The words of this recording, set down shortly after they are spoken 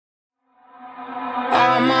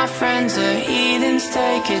my friends are heathens,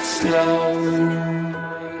 take it slow.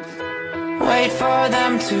 Wait for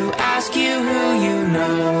them to ask you who you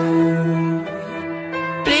know.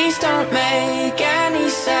 Please don't make any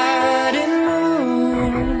sudden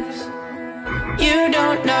moves. You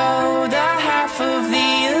don't know the half of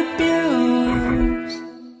the abuse.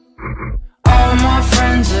 All my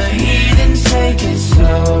friends are heathens, take it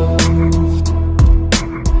slow.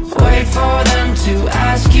 Wait for them to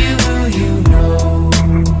ask you who you know.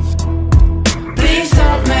 Please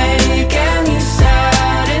don't make any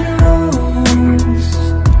sudden moves.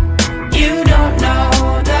 You don't know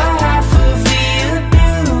the half of the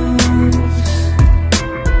abuse.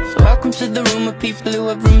 So welcome to the room of people who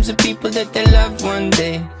have rooms of people that they love one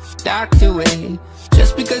day docked away.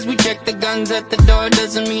 Just because we check the guns at the door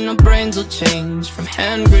doesn't mean our brains will change from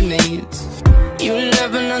hand grenades. You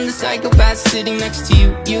loving on the psychopath sitting next to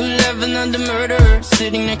you. You loving on the murderer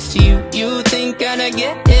sitting next to you. You think I'd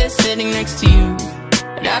get here sitting next to you.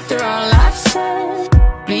 But after all I've said,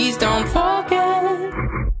 please don't forget.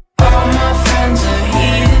 All my friends are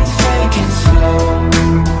heathens, take it slow.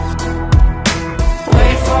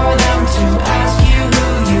 Wait for them to ask you who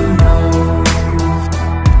you know.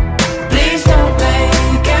 Please don't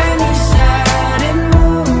make any sudden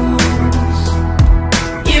moves.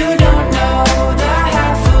 You don't know the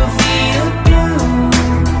half of the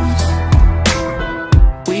abuse.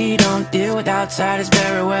 We don't deal with outsiders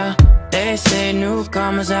very well. They say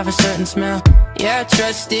newcomers have a certain smell. Yeah,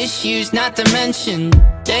 trust issues not to mention.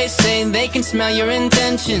 They say they can smell your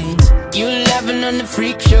intentions. You laughing on the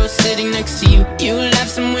freak show sitting next to you. You laugh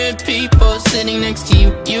some weird people sitting next to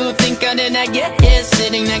you. You think how did I get here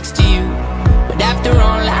sitting next to you? But after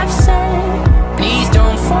all I've said, please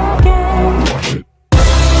don't fall.